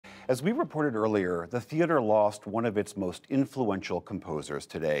As we reported earlier, the theater lost one of its most influential composers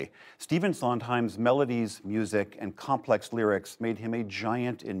today. Stephen Sondheim's melodies, music, and complex lyrics made him a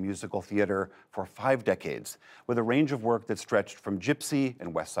giant in musical theater for 5 decades, with a range of work that stretched from Gypsy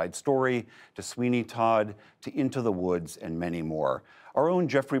and West Side Story to Sweeney Todd to Into the Woods and many more. Our own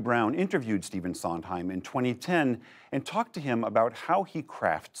Jeffrey Brown interviewed Stephen Sondheim in 2010 and talked to him about how he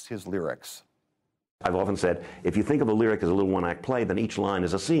crafts his lyrics. I've often said, if you think of a lyric as a little one-act play, then each line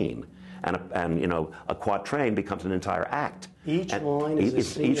is a scene, and you know, a quatrain becomes an entire act. Each line is a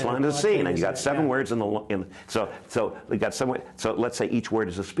scene. Each line is a scene, and you got 7 words in the so we got 7. So let's say each word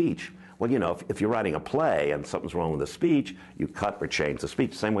is a speech. Well, you know, if you're writing a play and something's wrong with the speech, you cut or change the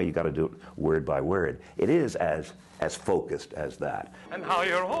speech. Same way you got to do it word by word. It is as focused as that. And how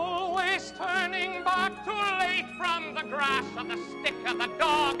you're always turning back too late from the grass and the stick and the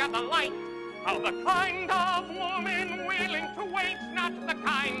dog and the light. How the kind of woman willing to wait, not the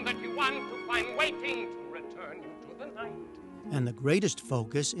kind that you want to find waiting to return you to the night. And the greatest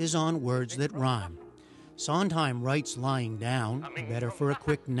focus is on words that rhyme. Sondheim writes lying down, better for a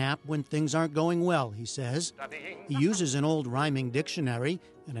quick nap when things aren't going well, he says. He uses an old rhyming dictionary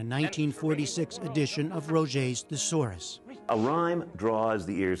and a 1946 edition of Roget's Thesaurus. A rhyme draws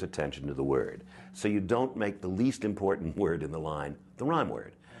the ear's attention to the word, so you don't make the least important word in the line the rhyme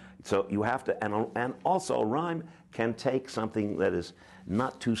word. So you have to, and also a rhyme can take something that is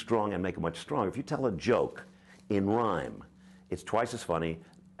not too strong and make it much stronger. If you tell a joke in rhyme, it's twice as funny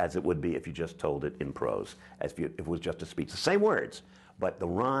as it would be if you just told it in prose, as if it was just a speech. The same words, but the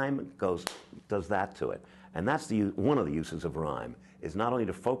rhyme does that to it. And that's one of the uses of rhyme, is not only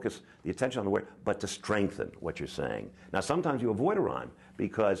to focus the attention on the word, but to strengthen what you're saying. Now, sometimes you avoid a rhyme,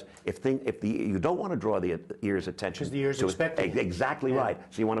 because you don't want to draw the ear's attention. Because the ear's expecting it. Exactly right.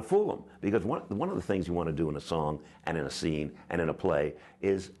 So you want to fool them. Because one of the things you want to do in a song and in a scene and in a play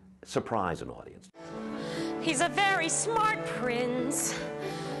is surprise an audience. He's a very smart prince.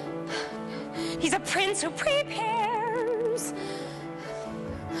 He's a prince who prepares,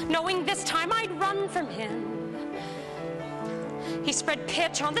 knowing this time I'd run from him. He spread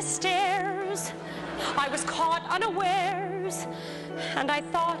pitch on the stairs. I was caught unawares, and I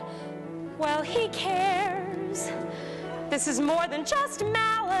thought, well, he cares. This is more than just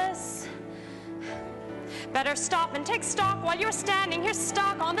malice. Better stop and take stock while you're standing here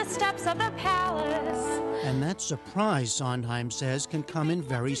stuck on the steps of the palace. And that surprise, Sondheim says, can come in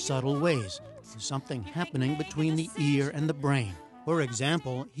very subtle ways. There's something happening between the ear and the brain. For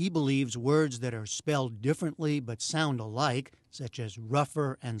example, he believes words that are spelled differently but sound alike, such as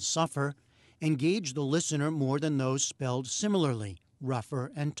rougher and suffer, engage the listener more than those spelled similarly,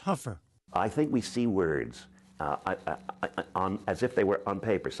 rougher and tougher. I think we see words as if they were on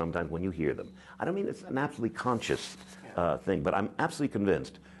paper sometimes when you hear them. I don't mean it's an absolutely conscious thing, but I'm absolutely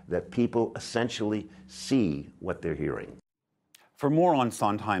convinced that people essentially see what they're hearing. For more on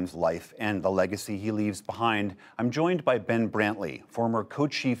Sondheim's life and the legacy he leaves behind, I'm joined by Ben Brantley, former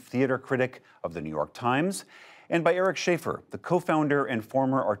co-chief theater critic of the New York Times, and by Eric Schaffer, the co-founder and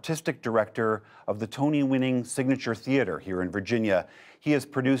former artistic director of the Tony-winning Signature Theater here in Virginia. He has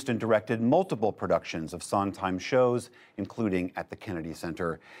produced and directed multiple productions of Sondheim shows, including at the Kennedy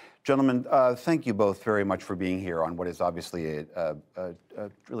Center. Gentlemen, thank you both very much for being here on what is obviously a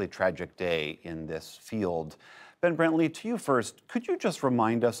really tragic day in this field. Ben Brantley, to you first, could you just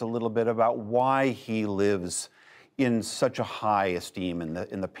remind us a little bit about why he lives in such a high esteem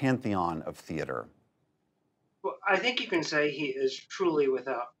in the pantheon of theater? Well, I think you can say he is truly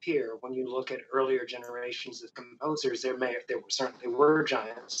without peer. When you look at earlier generations of composers, there certainly were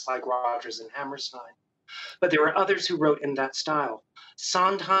giants like Rodgers and Hammerstein, but there were others who wrote in that style.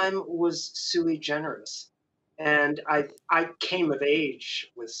 Sondheim was sui generis. And I came of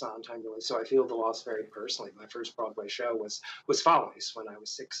age with Sondheim, really, so I feel the loss very personally. My first Broadway show was Follies when I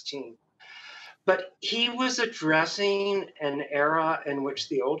was 16. But he was addressing an era in which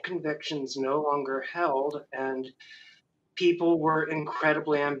the old convictions no longer held, and people were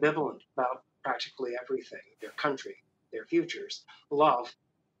incredibly ambivalent about practically everything, their country, their futures, love.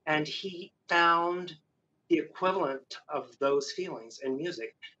 And he found the equivalent of those feelings in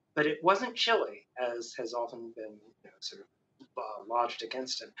music. But it wasn't chilly, as has often been sort of lodged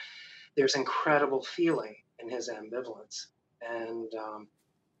against him. There's incredible feeling in his ambivalence. And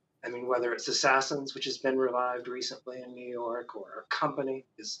I mean, whether it's Assassins, which has been revived recently in New York, or Company,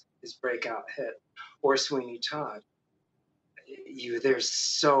 his breakout hit, or Sweeney Todd, there's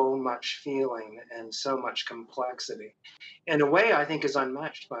so much feeling and so much complexity. In a way, I think is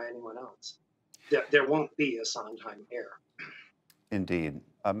unmatched by anyone else. There won't be a Sondheim heir. Indeed.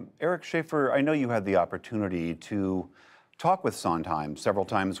 Eric Schaffer, I know you had the opportunity to talk with Sondheim several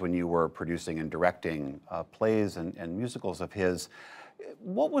times when you were producing and directing plays and musicals of his.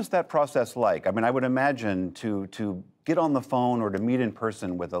 What was that process like? I mean, I would imagine to get on the phone or to meet in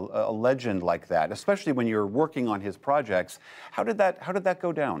person with a legend like that, especially when you're working on his projects. How did that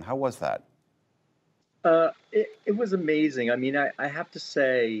go down? How was that? It was amazing. I mean, I have to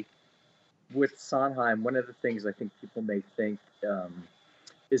say, with Sondheim, one of the things I think people may think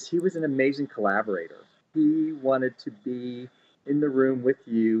is he was an amazing collaborator. He wanted to be in the room with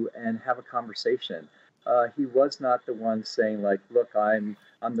you and have a conversation. He was not the one saying like, "Look, I'm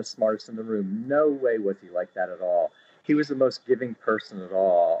the smartest in the room." No way was he like that at all. He was the most giving person at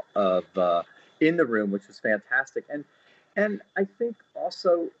all of in the room, which was fantastic. And I think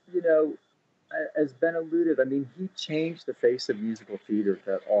also, you know, as Ben alluded, I mean, he changed the face of musical theater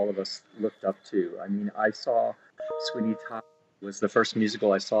that all of us looked up to. I mean, I saw Sweeney Todd was the first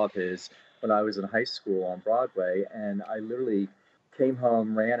musical I saw of his when I was in high school on Broadway, and I literally came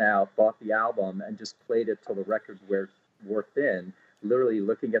home, ran out, bought the album, and just played it till the record wore thin, literally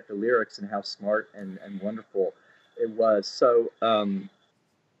looking at the lyrics and how smart and wonderful it was. So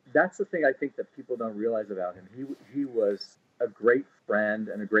that's the thing I think that people don't realize about him. He was a great friend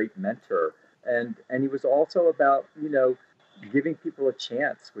and a great mentor. And he was also about, you know, giving people a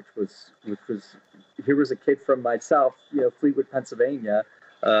chance, which was here was a kid from myself, you know, Fleetwood, Pennsylvania,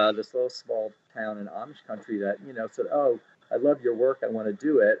 this little small town in Amish country that, you know, said, "Oh, I love your work, I want to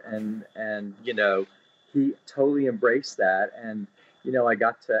do it," and you know, he totally embraced that, and you know, I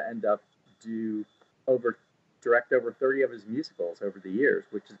got to end up direct over 30 of his musicals over the years,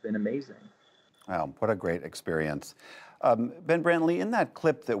 which has been amazing. Wow, what a great experience. Ben Brantley, in that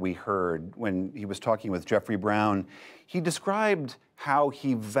clip that we heard when he was talking with Jeffrey Brown, he described how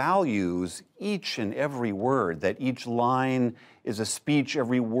he values each and every word, that each line is a speech,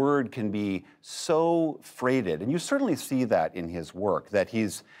 every word can be so freighted. And you certainly see that in his work, that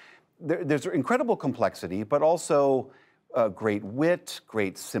there's incredible complexity, but also great wit,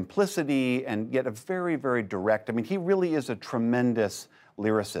 great simplicity, and yet a very, very direct. I mean, he really is a tremendous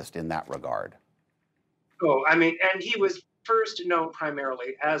lyricist in that regard. Oh, I mean, and he was first known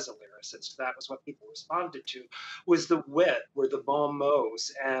primarily as a lyricist. That was what people responded to, was the wit, were the bon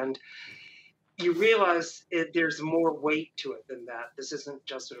mots. And you realize there's more weight to it than that. This isn't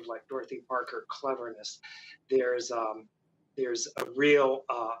just sort of like Dorothy Parker cleverness. There's a real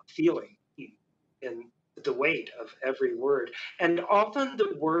feeling in the weight of every word. And often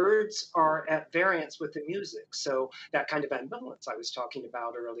the words are at variance with the music. So that kind of ambivalence I was talking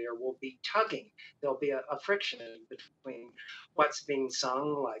about earlier will be tugging. There'll be a friction between what's being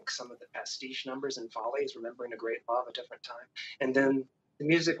sung, like some of the pastiche numbers and follies, remembering a great love, a different time. And then the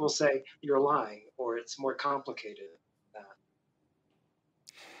music will say, "You're lying," or "It's more complicated than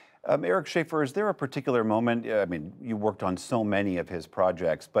that." Eric Schaffer, is there a particular moment, I mean, you worked on so many of his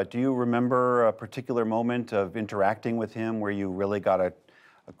projects, but do you remember a particular moment of interacting with him where you really got a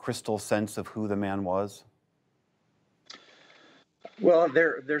crystal sense of who the man was? Well,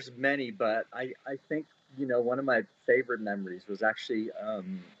 there's many, but I think, you know, one of my favorite memories was actually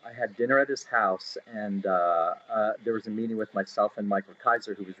I had dinner at his house, and there was a meeting with myself and Michael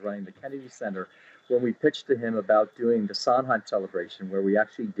Kaiser, who was running the Kennedy Center, when we pitched to him about doing the Sondheim celebration, where we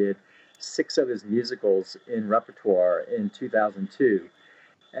actually did 6 of his musicals in repertoire in 2002.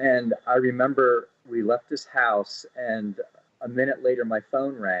 And I remember we left his house, and a minute later my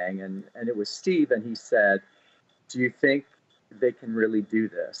phone rang, and it was Steve, and he said, "Do you think they can really do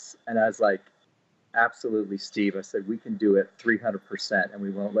this?" And I was like, "Absolutely, Steve." I said, "We can do it 300%, and we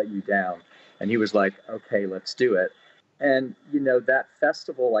won't let you down." And he was like, "Okay, let's do it." And, you know, that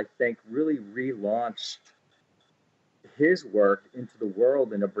festival, I think, really relaunched his work into the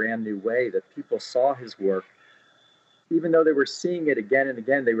world in a brand new way, that people saw his work. Even though they were seeing it again and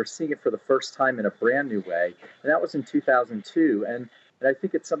again, they were seeing it for the first time in a brand new way. And that was in 2002. And I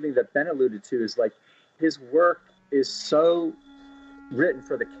think it's something that Ben alluded to, is like his work is so written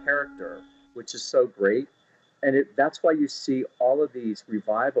for the character, which is so great. And that's why you see all of these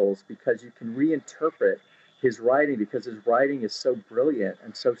revivals, because you can reinterpret his writing, because his writing is so brilliant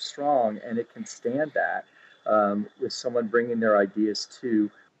and so strong, and it can stand that with someone bringing their ideas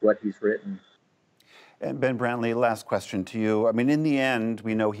to what he's written. And Ben Brantley, last question to you. I mean, in the end,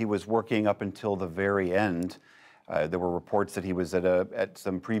 we know he was working up until the very end. There were reports that he was at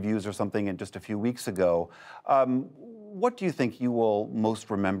some previews or something and just a few weeks ago. What do you think you will most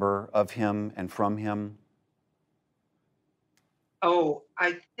remember of him and from him? Oh,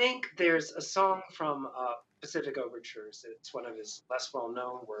 I think there's a song from Pacific Overtures. It's one of his less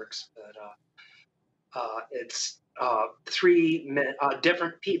well-known works, but it's 3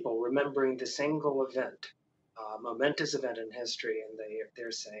 different people remembering the single event momentous event in history, and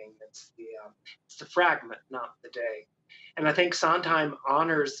they're saying it's the fragment, not the day. And I think Sondheim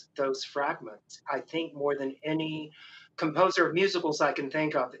honors those fragments. I think more than any composer of musicals I can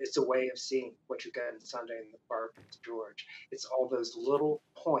think of, it's a way of seeing what you get in Sunday in the Park with George. It's all those little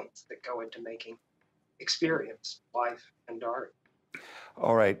points that go into making experience, life, and art.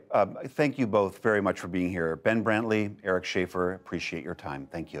 All right. Thank you both very much for being here. Ben Brantley, Eric Schaffer, appreciate your time.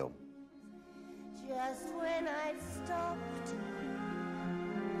 Thank you. Just when I stopped,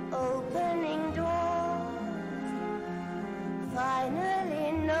 open